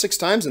saw it 6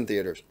 times in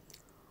theaters.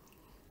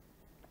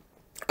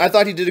 I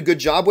thought he did a good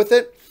job with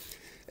it,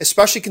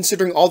 especially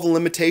considering all the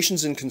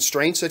limitations and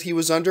constraints that he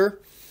was under.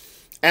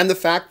 And the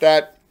fact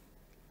that,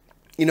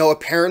 you know,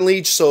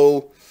 apparently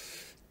so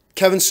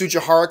Kevin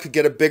Tsujihara could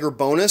get a bigger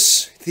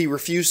bonus, he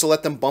refused to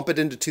let them bump it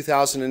into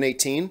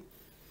 2018.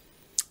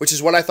 Which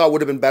is what I thought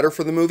would have been better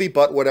for the movie,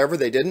 but whatever,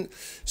 they didn't.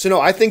 So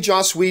no, I think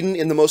Joss Whedon,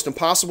 in the most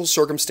impossible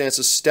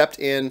circumstances, stepped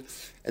in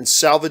and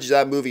salvaged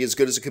that movie as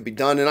good as it could be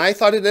done, and I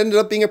thought it ended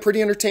up being a pretty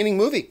entertaining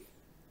movie.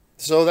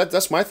 So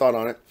that's my thought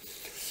on it.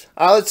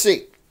 Let's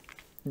see.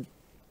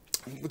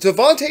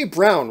 Devontae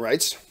Brown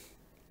writes,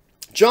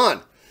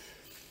 John,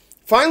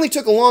 finally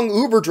took a long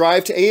Uber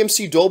drive to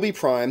AMC Dolby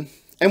Prime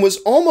and was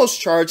almost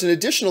charged an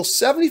additional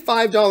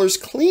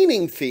 $75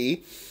 cleaning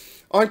fee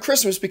on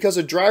Christmas because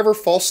a driver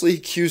falsely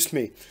accused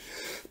me.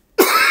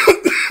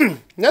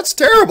 That's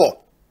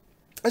terrible.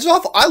 That's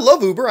awful. I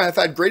love Uber. I've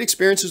had great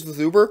experiences with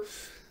Uber.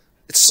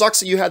 It sucks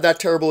that you had that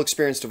terrible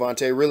experience,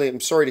 Devontae. Really,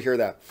 I'm sorry to hear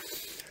that.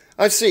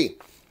 Let's see.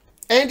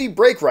 Andy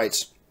Brake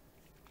writes,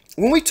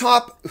 when we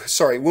talk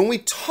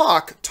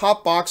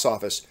top box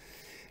office,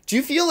 do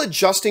you feel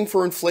adjusting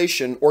for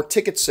inflation or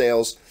ticket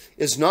sales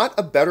is not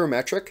a better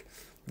metric?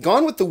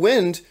 Gone with the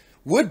Wind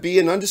would be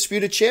an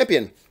undisputed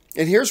champion.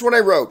 And here's what I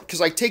wrote,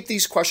 because I take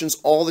these questions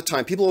all the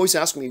time. People always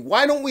ask me,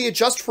 why don't we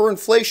adjust for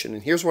inflation?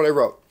 And here's what I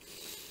wrote.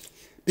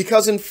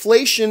 Because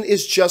inflation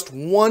is just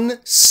one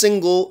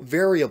single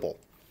variable.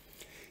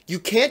 You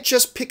can't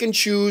just pick and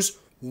choose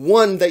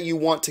one that you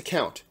want to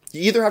count.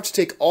 You either have to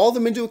take all of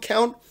them into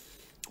account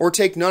or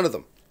take none of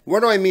them.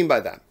 What do I mean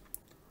by that?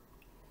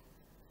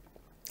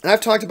 And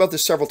I've talked about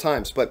this several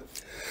times, but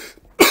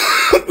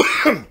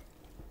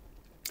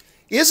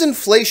is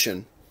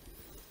inflation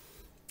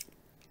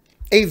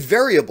a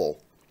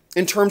variable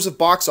in terms of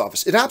box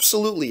office? It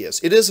absolutely is.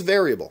 It is a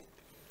variable.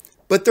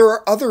 But there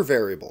are other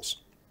variables.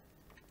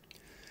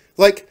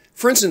 Like,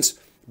 for instance,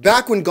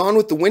 back when Gone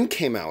with the Wind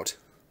came out,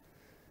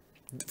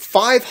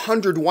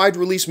 500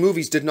 wide-release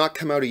movies did not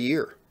come out a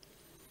year.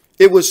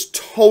 It was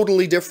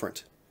totally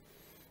different.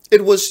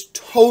 It was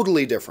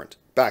totally different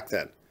back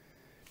then.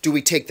 Do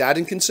we take that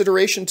in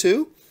consideration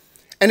too?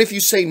 And if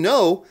you say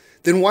no,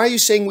 then why are you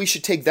saying we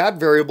should take that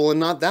variable and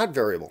not that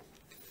variable?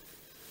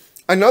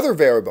 Another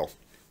variable.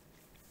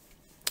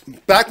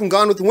 Back when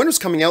Gone with the Wind was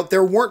coming out,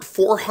 there weren't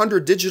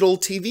 400 digital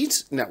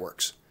TV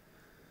networks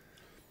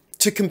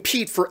to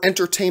compete for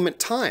entertainment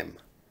time.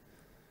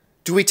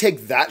 Do we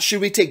take that? Should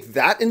we take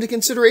that into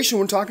consideration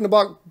when talking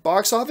about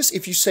box office?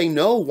 If you say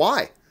no,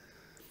 why?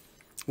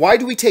 Why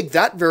do we take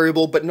that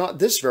variable but not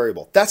this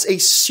variable? That's a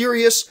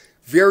serious,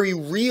 very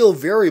real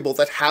variable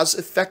that has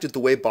affected the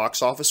way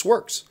box office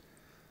works.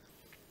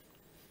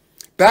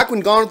 Back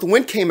when Gone with the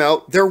Wind came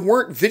out, there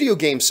weren't video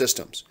game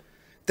systems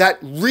that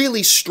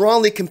really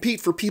strongly compete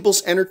for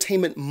people's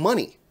entertainment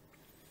money.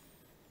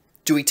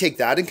 Do we take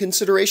that in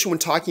consideration when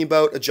talking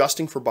about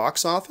adjusting for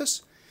box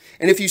office?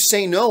 And if you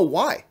say no,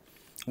 why?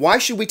 Why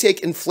should we take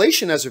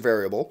inflation as a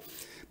variable,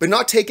 but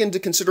not take into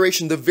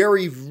consideration the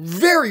very,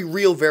 very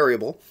real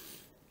variable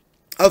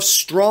of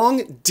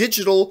strong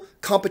digital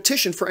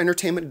competition for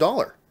entertainment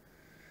dollar?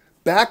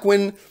 Back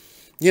when,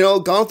 you know,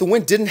 Gone with the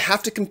Wind didn't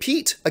have to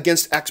compete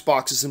against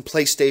Xboxes and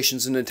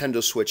PlayStations and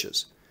Nintendo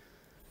Switches.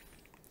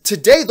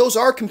 Today, those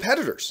are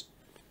competitors.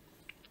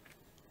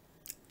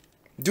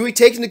 Do we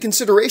take into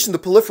consideration the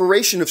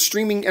proliferation of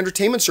streaming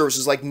entertainment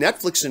services like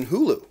Netflix and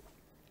Hulu?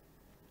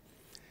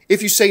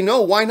 If you say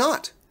no, why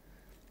not?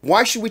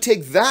 Why should we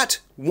take that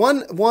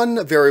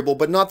one variable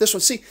but not this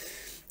one? See,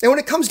 and when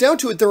it comes down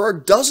to it, there are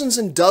dozens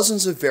and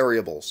dozens of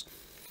variables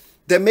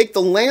that make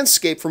the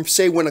landscape from,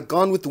 say, when A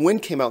Gone with the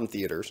Wind came out in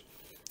theaters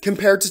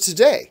compared to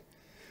today.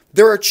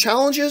 There are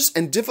challenges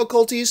and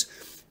difficulties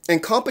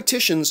and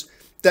competitions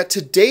that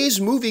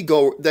today's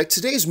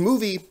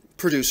movie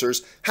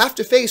producers have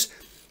to face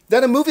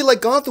that a movie like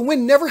Gone with the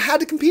Wind never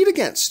had to compete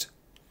against.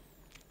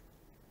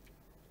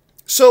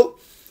 So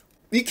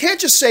You can't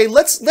just say,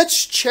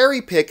 let's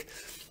cherry pick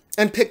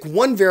and pick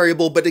one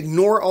variable but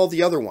ignore all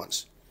the other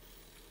ones.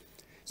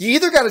 You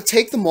either got to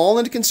take them all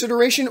into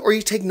consideration or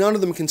you take none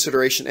of them into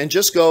consideration and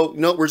just go,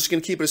 no, we're just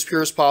going to keep it as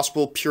pure as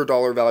possible, pure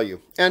dollar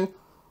value. And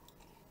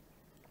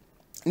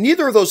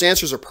neither of those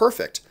answers are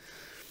perfect.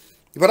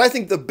 But I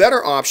think the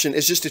better option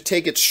is just to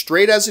take it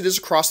straight as it is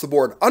across the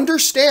board.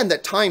 Understand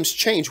that times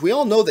change. We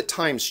all know that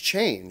times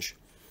change.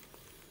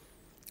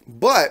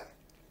 But,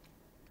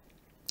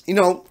 you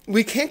know,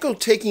 we can't go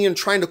taking and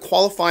trying to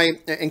qualify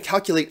and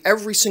calculate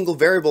every single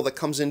variable that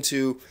comes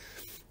into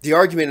the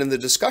argument and the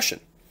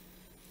discussion.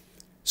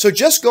 So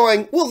just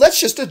going, well, let's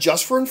just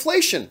adjust for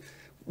inflation.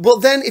 Well,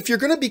 then if you're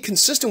going to be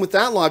consistent with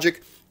that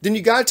logic, then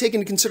you got to take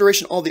into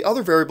consideration all the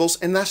other variables,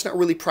 and that's not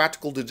really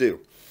practical to do.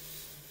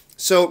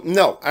 So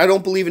no, I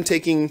don't believe in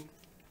taking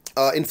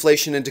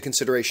inflation into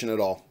consideration at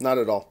all. Not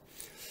at all.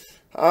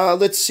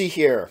 Let's see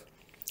here.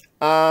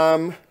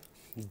 Guzz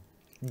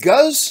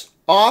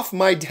off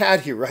my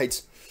dad, he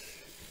writes.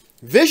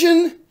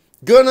 Vision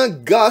gonna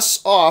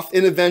Gus off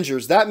in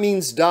Avengers. That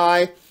means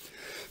die.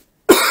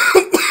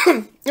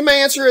 And my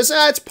answer is,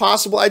 it's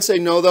possible. I'd say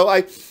no,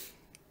 though.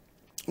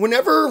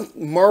 Whenever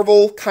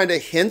Marvel kind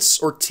of hints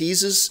or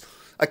teases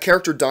a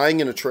character dying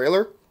in a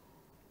trailer,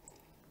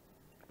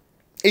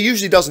 it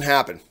usually doesn't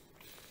happen.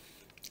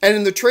 And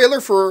in the trailer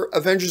for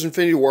Avengers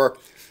Infinity War,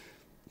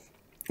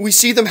 we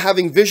see them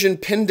having Vision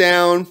pinned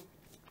down.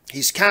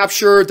 He's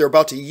captured. They're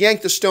about to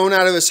yank the stone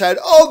out of his head.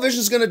 Oh,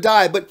 Vision's going to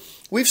die. But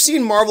we've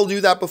seen Marvel do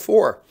that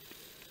before.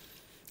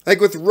 Like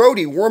with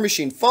Rhodey, War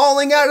Machine,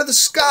 falling out of the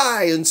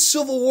sky in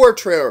Civil War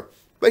trailer.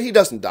 But he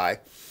doesn't die.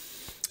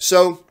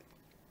 So,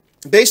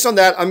 based on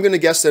that, I'm going to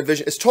guess that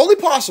Vision... It's totally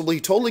possible. He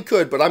totally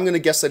could. But I'm going to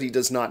guess that he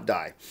does not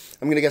die.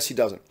 I'm going to guess he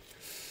doesn't.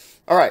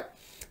 All right.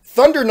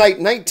 Thunder Knight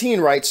 19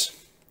 writes,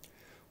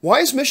 why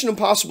is Mission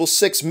Impossible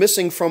 6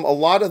 missing from a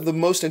lot of the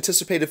most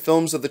anticipated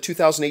films of the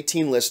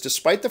 2018 list,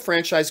 despite the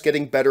franchise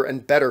getting better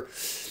and better?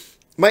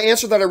 My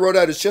answer that I wrote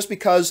out is just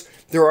because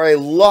there are a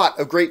lot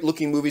of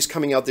great-looking movies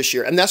coming out this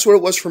year, and that's what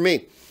it was for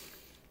me.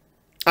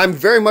 I'm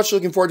very much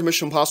looking forward to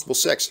Mission Impossible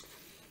 6,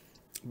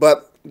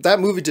 but that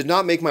movie did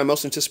not make my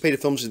most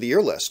anticipated films of the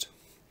year list,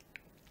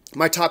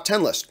 my top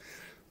 10 list.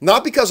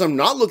 Not because I'm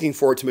not looking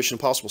forward to Mission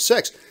Impossible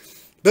 6,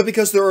 but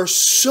because there are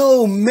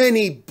so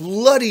many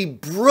bloody,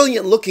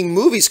 brilliant-looking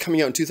movies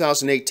coming out in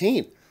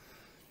 2018.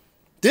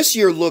 This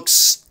year looks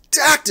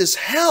stacked as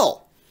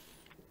hell.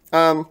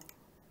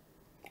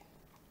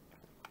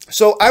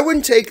 So I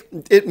wouldn't take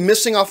it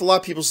missing off a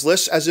lot of people's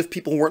lists as if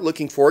people weren't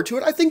looking forward to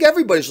it. I think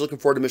everybody's looking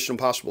forward to Mission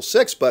Impossible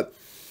 6, but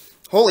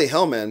holy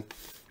hell, man.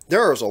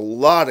 There is a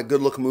lot of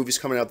good-looking movies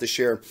coming out this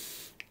year.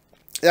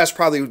 That's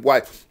probably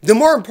why. The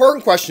more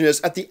important question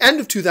is, at the end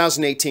of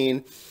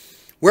 2018,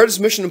 where does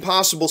Mission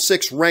Impossible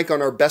 6 rank on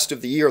our best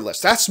of the year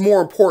list? That's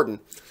more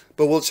important,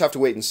 but we'll just have to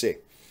wait and see.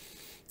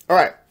 All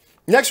right.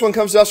 Next one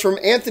comes to us from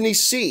Anthony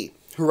C.,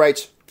 who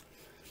writes,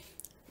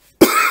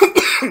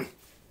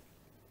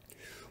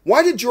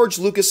 why did George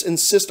Lucas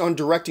insist on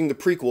directing the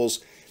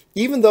prequels,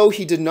 even though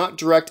he did not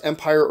direct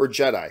Empire or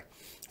Jedi?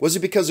 Was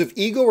it because of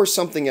ego or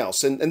something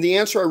else? And the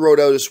answer I wrote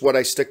out is what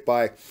I stick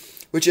by,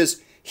 which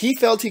is he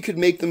felt he could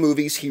make the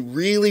movies he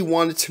really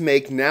wanted to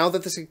make now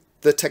that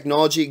the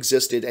technology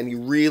existed, and he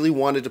really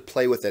wanted to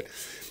play with it.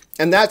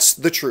 And that's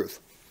the truth.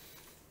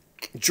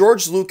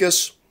 George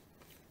Lucas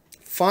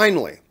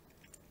finally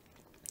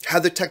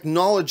had the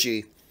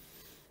technology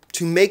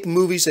to make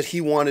movies that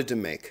he wanted to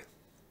make.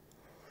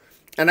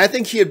 And I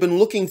think he had been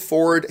looking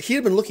forward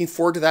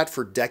to that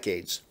for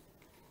decades.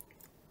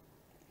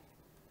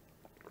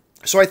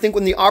 So I think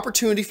when the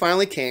opportunity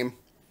finally came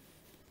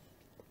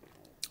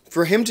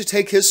for him to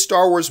take his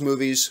Star Wars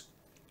movies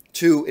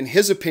to, in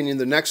his opinion,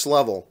 the next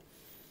level,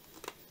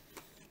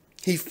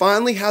 he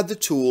finally had the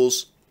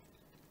tools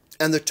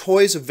and the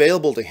toys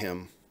available to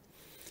him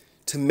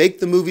to make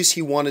the movies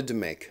he wanted to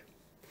make.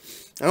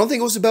 I don't think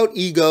it was about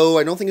ego.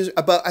 I think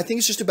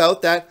it's just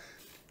about that,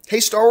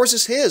 hey, Star Wars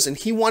is his, and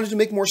he wanted to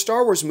make more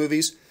Star Wars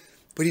movies,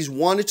 but he's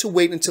wanted to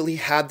wait until he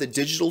had the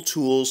digital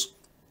tools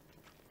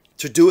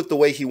to do it the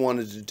way he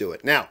wanted to do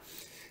it. Now,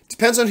 it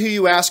depends on who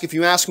you ask. If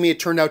you ask me, it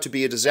turned out to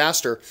be a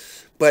disaster,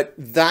 but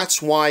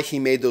that's why he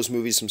made those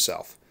movies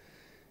himself.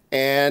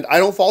 And I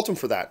don't fault him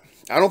for that.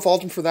 I don't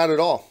fault him for that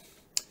at all.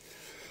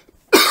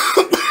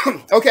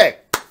 Okay,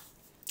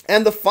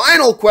 and the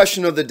final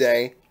question of the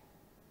day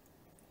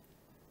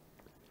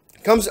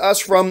comes to us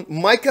from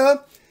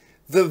Micah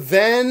the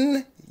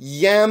Van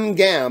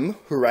Yam,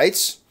 who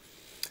writes,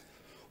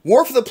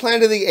 War for the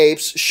Planet of the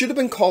Apes should have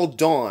been called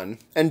Dawn,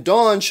 and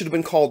Dawn should have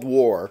been called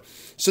War,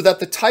 so that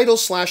the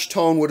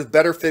title/tone would have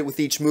better fit with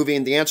each movie.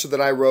 And the answer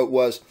that I wrote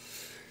was,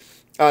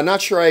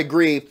 not sure I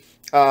agree,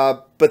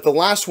 but the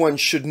last one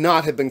should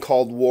not have been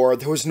called War.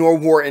 There was no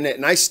war in it,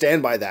 and I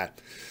stand by that.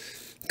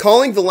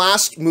 Calling the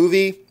last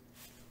movie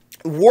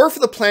War for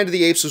the Planet of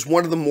the Apes was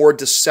one of the more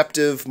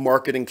deceptive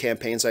marketing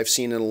campaigns I've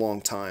seen in a long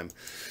time.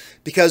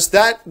 Because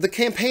the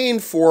campaign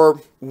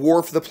for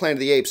War for the Planet of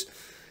the Apes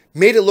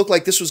made it look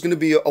like this was going to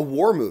be a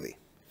war movie.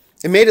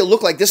 It made it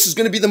look like this is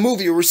going to be the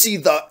movie where we see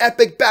the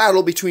epic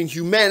battle between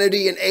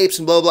humanity and apes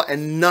and blah, blah,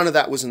 and none of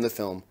that was in the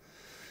film.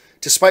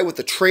 Despite what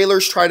the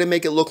trailers try to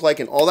make it look like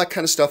and all that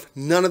kind of stuff,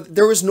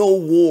 there was no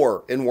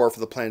war in War for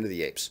the Planet of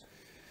the Apes.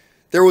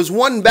 There was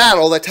one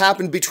battle that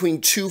happened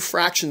between two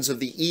fractions of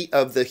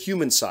the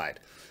human side.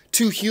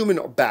 Two human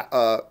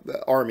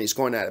armies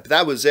going at it, but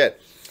that was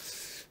it.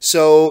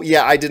 So,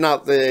 yeah, I did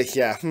not,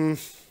 that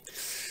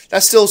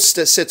still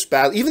sits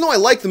bad. Even though I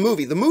like the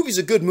movie's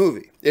a good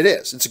movie. It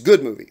is. It's a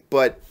good movie.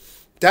 But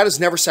that has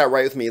never sat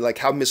right with me, like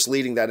how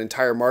misleading that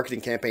entire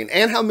marketing campaign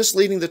and how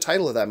misleading the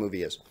title of that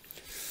movie is.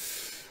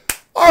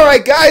 All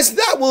right, guys,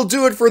 that will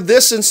do it for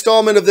this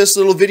installment of this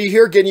little video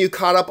here, getting you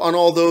caught up on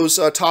all those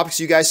topics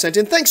you guys sent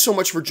in. Thanks so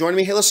much for joining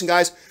me. Hey, listen,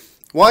 guys,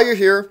 while you're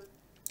here,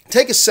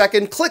 take a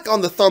second, click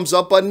on the thumbs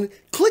up button,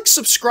 click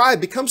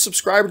subscribe, become a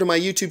subscriber to my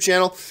YouTube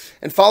channel,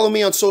 and follow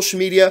me on social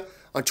media,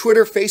 on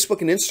Twitter, Facebook,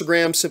 and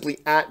Instagram, simply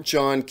at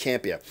John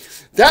Campea.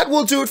 That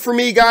will do it for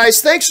me,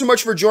 guys. Thanks so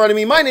much for joining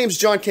me. My name's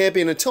John Campea,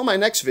 and until my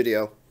next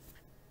video,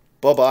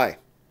 bye-bye.